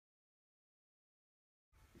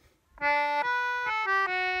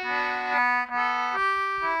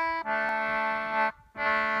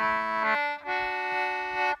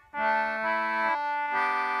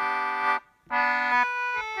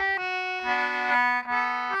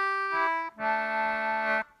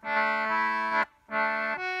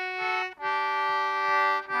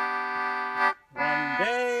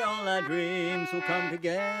Dreams will come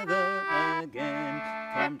together again,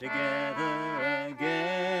 come together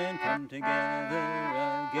again, come together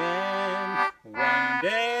again. One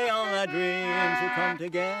day all our dreams will come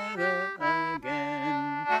together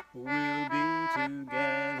again. We'll be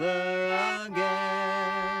together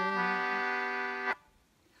again.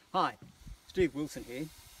 Hi, Steve Wilson here.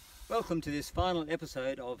 Welcome to this final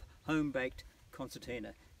episode of Homebaked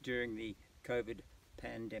Concertina during the COVID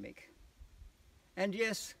pandemic. And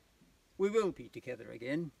yes, we will be together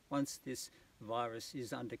again once this virus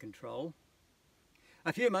is under control.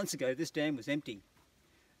 A few months ago this dam was empty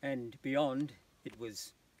and beyond it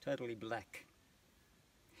was totally black.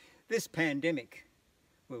 This pandemic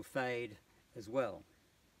will fade as well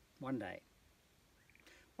one day.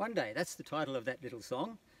 One day, that's the title of that little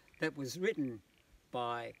song that was written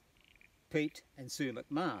by Pete and Sue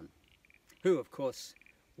McMahon, who of course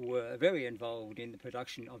were very involved in the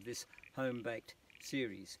production of this Homebaked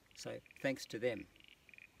series, so thanks to them.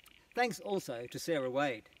 Thanks also to Sarah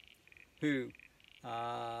Wade, who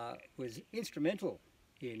was instrumental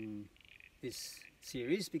in this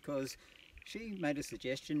series because she made a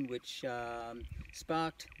suggestion which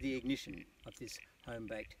sparked the ignition of this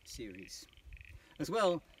Homebaked series. As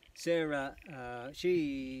well, Sarah,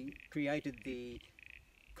 she created the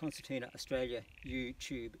Concertina Australia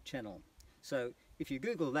YouTube channel. So if you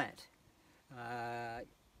Google that,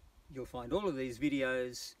 you'll find all of these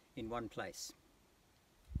videos in one place.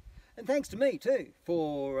 And thanks to me too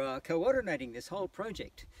for coordinating this whole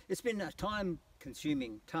project. It's been a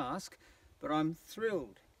time-consuming task, but I'm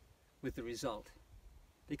thrilled with the result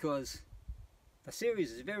because the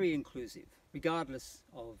series is very inclusive, regardless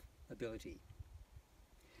of ability.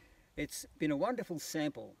 It's been a wonderful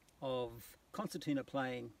sample of concertina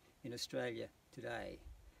playing in Australia today,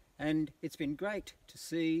 and it's been great to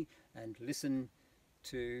see and listen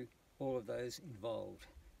to all of those involved.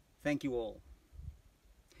 Thank you all.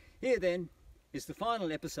 Here then is the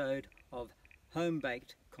final episode of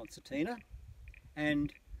Homebaked Concertina,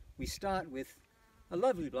 and we start with a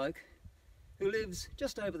lovely bloke who lives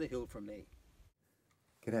just over the hill from me.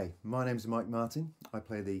 G'day, my name's Mike Martin. I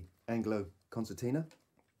play the Anglo Concertina.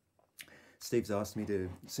 Steve's asked me to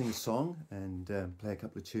sing a song and play a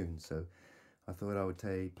couple of tunes, so I thought I would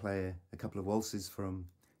play a couple of waltzes from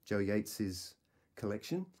Joe Yates's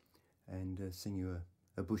collection and sing you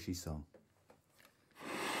a bushy song.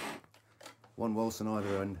 One waltz on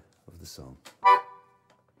either end of the song.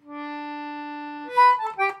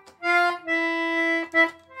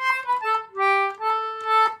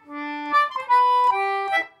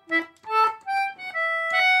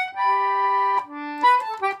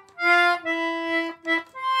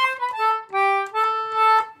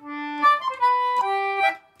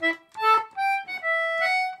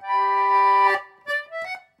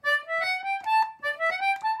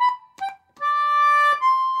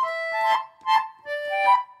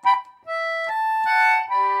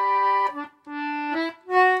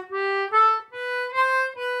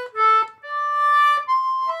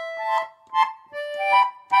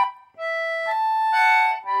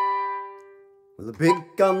 The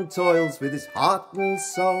big gun toils with his heart and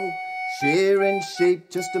soul, shearing sheep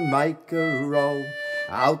just to make a roll.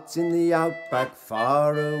 Out in the outback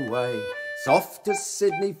far away, it's off to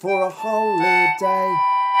Sydney for a holiday.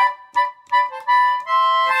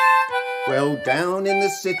 Well, down in the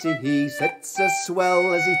city he sits a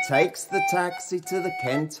swell as he takes the taxi to the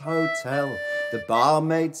Ghent hotel. The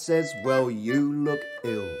barmaid says, well, you look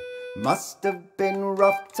ill, must have been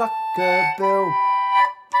rough tucker, Bill.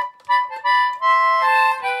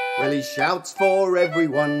 Well, he shouts for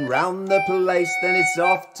everyone round the place, then it's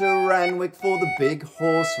off to Randwick for the big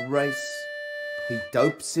horse race. He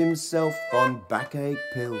dopes himself on backache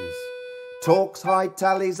pills, talks high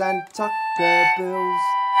tallies and tucker bills.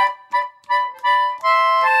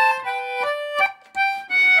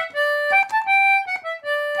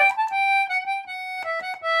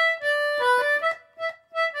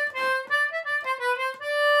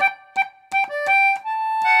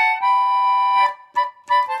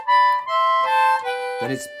 Then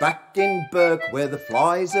it's back in Burke where the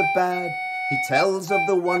flies are bad. He tells of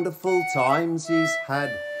the wonderful times he's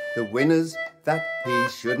had, the winners that he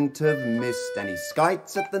shouldn't have missed, and he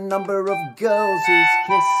skites at the number of girls he's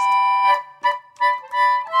kissed.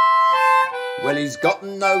 Well, he's got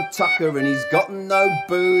no tucker and he's got no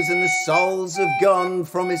booze, and the soles have gone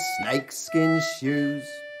from his snakeskin shoes.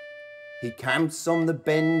 He camps on the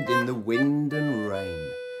bend in the wind and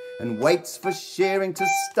rain and waits for shearing to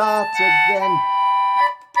start again.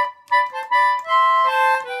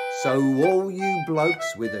 So all you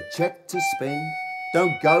blokes with a check to spend,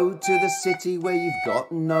 don't go to the city where you've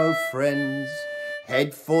got no friends.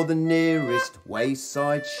 Head for the nearest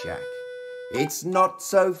wayside shack. It's not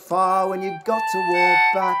so far when you've got to walk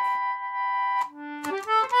back.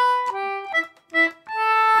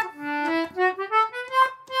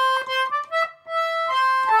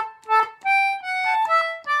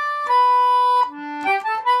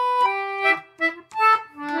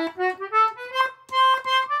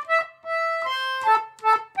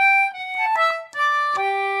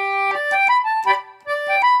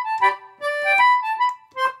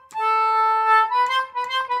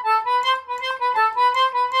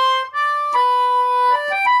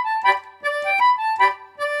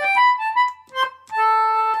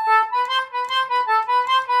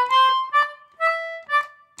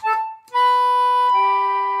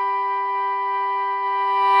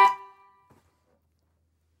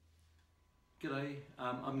 G'day,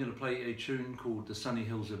 I'm going to play a tune called The Sunny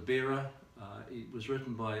Hills of Beara. It was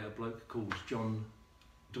written by a bloke called John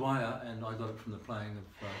Dwyer, and I got it from the playing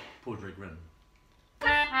of Quadrille.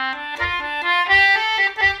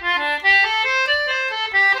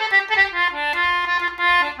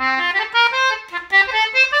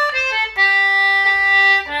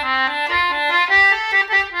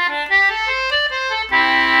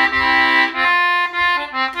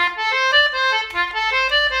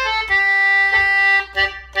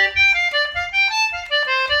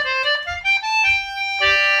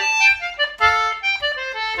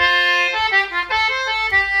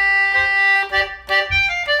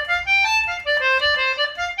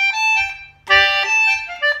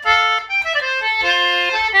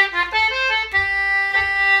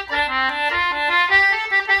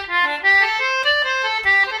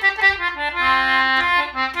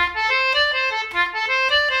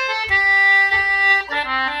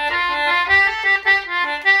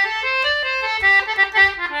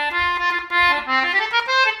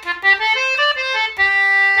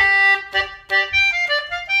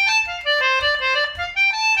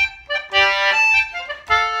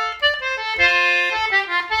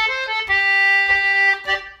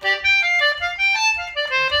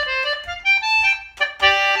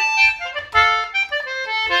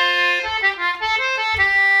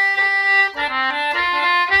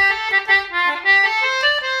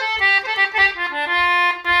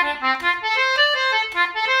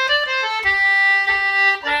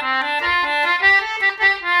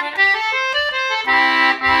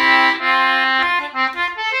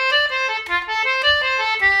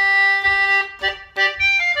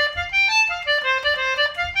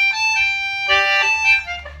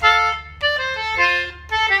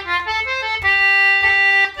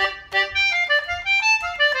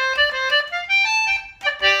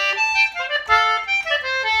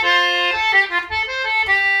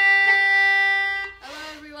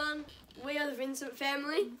 Vincent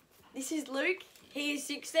family. This is Luke, he is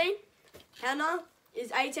 16, Hannah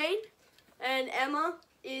is 18, and Emma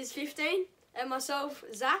is 15, and myself,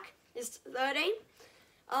 Zach, is 13.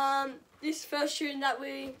 This first tune that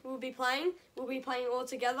we will be playing, we'll be playing all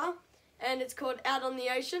together, and it's called Out on the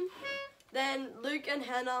Ocean. Then Luke and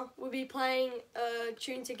Hannah will be playing a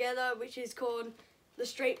tune together which is called The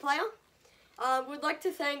Street Player. We'd like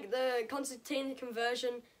to thank the Concertina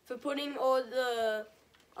conversion for putting all the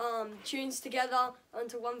tunes together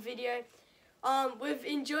onto one video. We've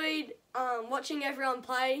enjoyed watching everyone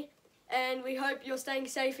play, and we hope you're staying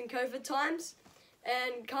safe in COVID times,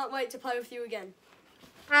 and can't wait to play with you again.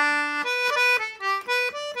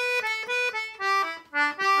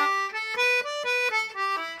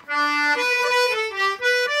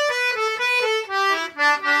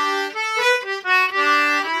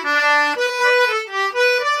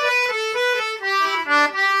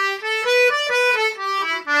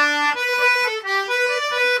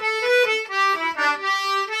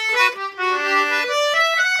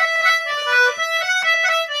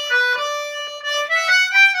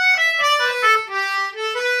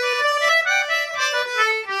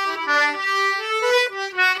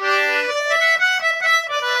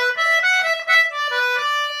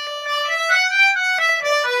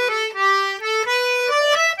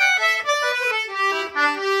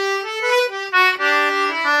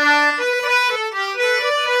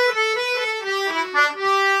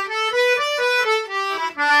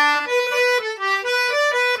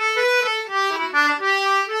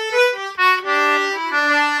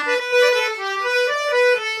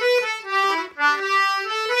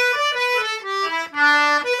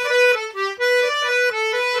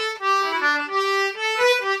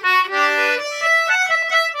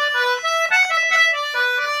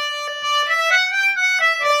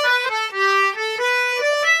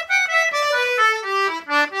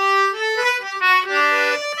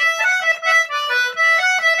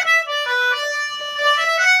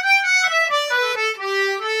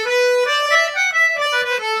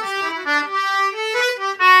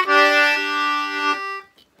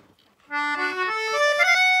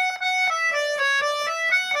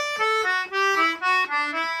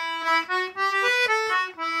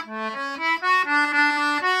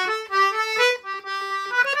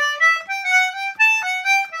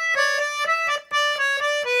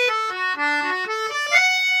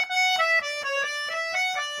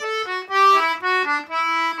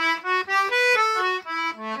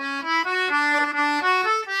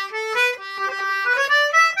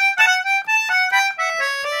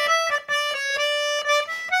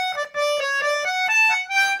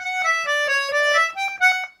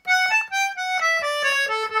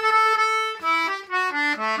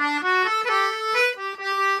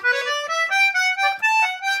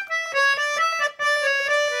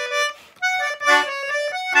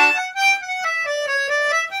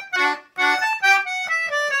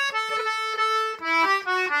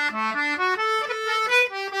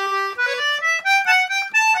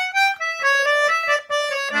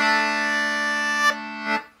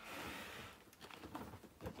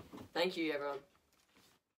 Thank you, everyone.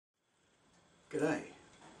 G'day,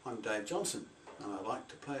 I'm Dave Johnson, and I like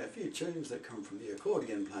to play a few tunes that come from the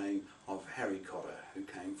accordion playing of Harry Cotter, who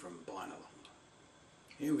came from Bynalong.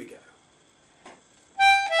 Here we go.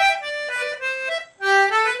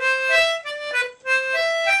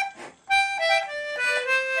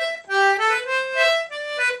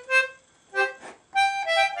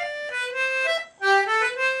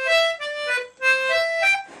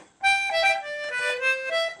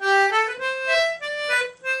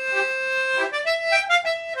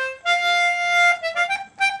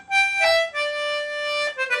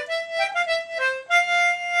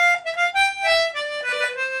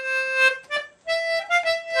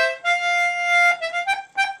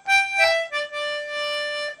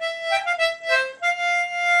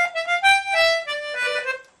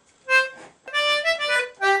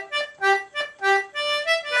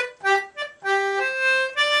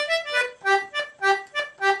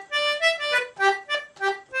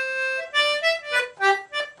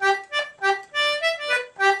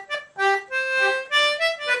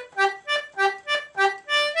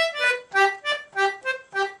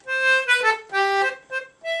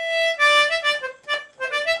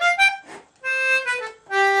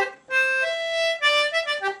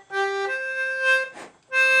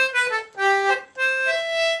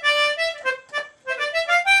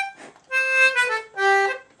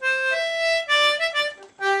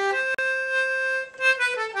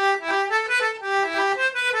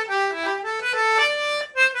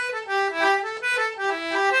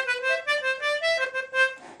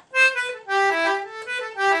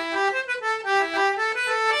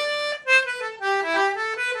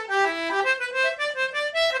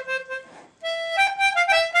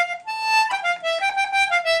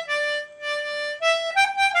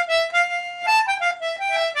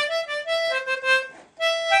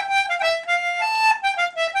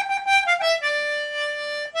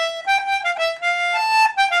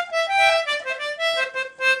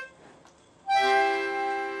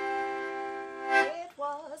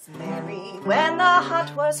 When the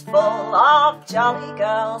hut was full of jolly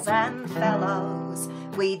girls and fellows,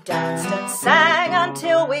 we danced and sang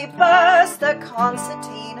until we burst the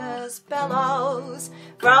concertina's bellows.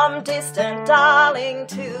 From distant Darling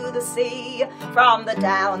to the sea, from the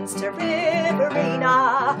downs to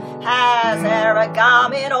Riverina, has e'er a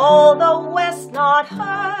gum in all the west not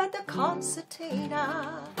heard the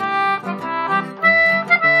concertina?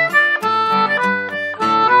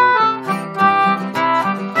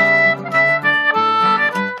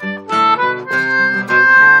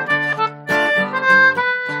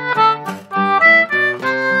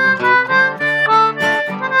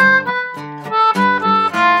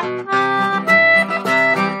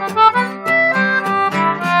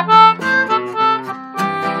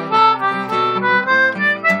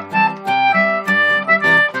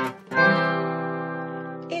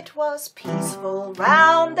 Peaceful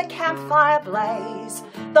round the campfire blaze,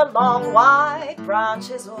 the long white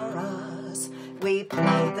branches o'er us. We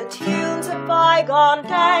played the tunes of bygone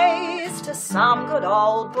days to some good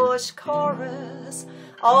old bush chorus.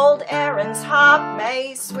 Old Erin's harp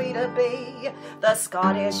may sweeter be, the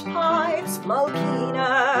Scottish pipes blow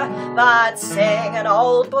keener, but sing an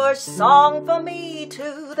old bush song for me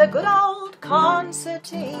to the good old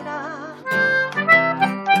concertina.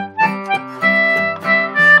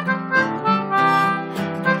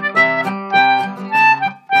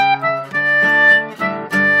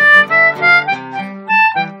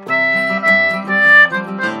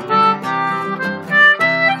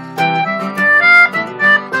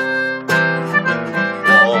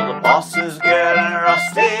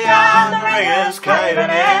 Caving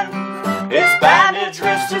in, his bandaged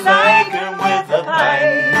wrist is aching with the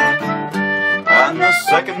pain, and the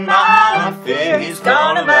second night I fear he's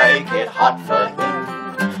gonna make it hot for him,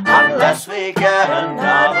 unless we get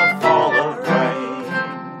another fall of rain.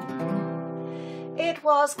 It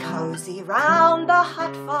was cosy round the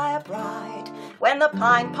hut fire bright, when the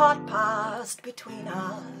pine pot passed between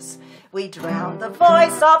us. We drowned the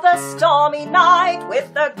voice of the stormy night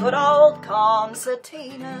with the good old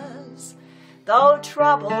concertinas. Though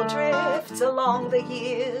trouble drifts along the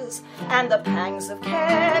years and the pangs of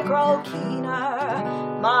care grow keener,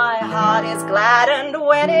 my heart is gladdened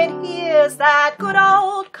when it hears that good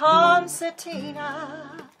old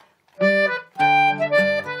concertina.